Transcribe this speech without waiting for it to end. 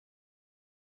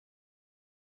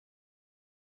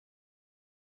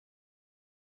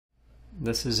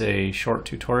This is a short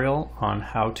tutorial on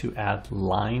how to add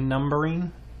line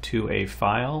numbering to a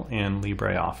file in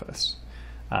LibreOffice.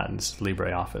 This is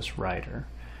LibreOffice Writer.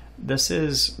 This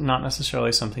is not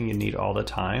necessarily something you need all the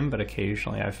time, but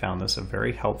occasionally I've found this a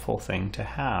very helpful thing to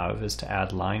have, is to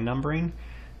add line numbering,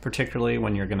 particularly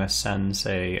when you're going to send,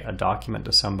 say, a document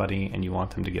to somebody and you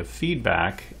want them to give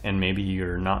feedback, and maybe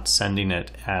you're not sending it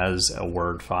as a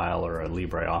Word file or a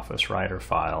LibreOffice Writer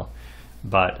file,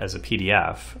 but as a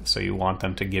PDF, so you want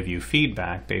them to give you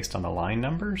feedback based on the line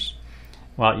numbers.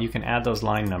 Well, you can add those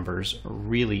line numbers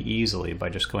really easily by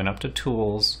just going up to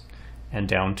Tools and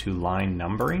down to Line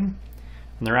Numbering.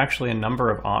 And there are actually a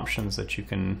number of options that you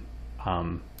can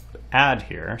add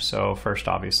here. So first,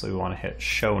 obviously, we want to hit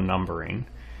Show Numbering,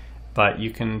 but you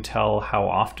can tell how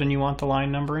often you want the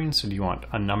line numbering. So do you want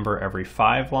a number every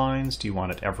 5 lines? Do you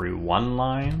want it every 1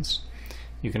 lines?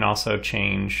 You can also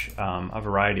change a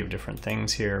variety of different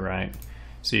things here, right?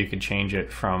 So you could change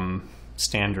it from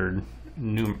standard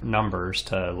numbers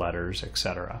to letters,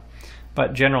 etc.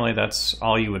 But generally, that's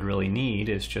all you would really need,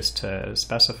 is just to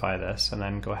specify this and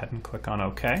then go ahead and click on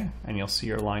OK, and you'll see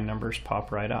your line numbers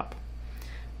pop right up.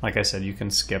 Like I said, you can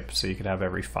skip, so you could have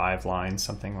every 5 lines,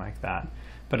 something like that.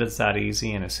 But it's that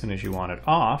easy, and as soon as you want it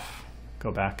off,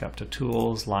 go back up to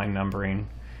Tools, Line Numbering,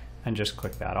 and just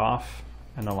click that off,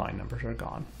 and the line numbers are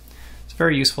gone. It's a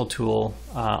very useful tool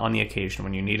on the occasion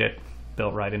when you need it,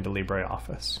 built right into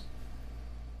LibreOffice.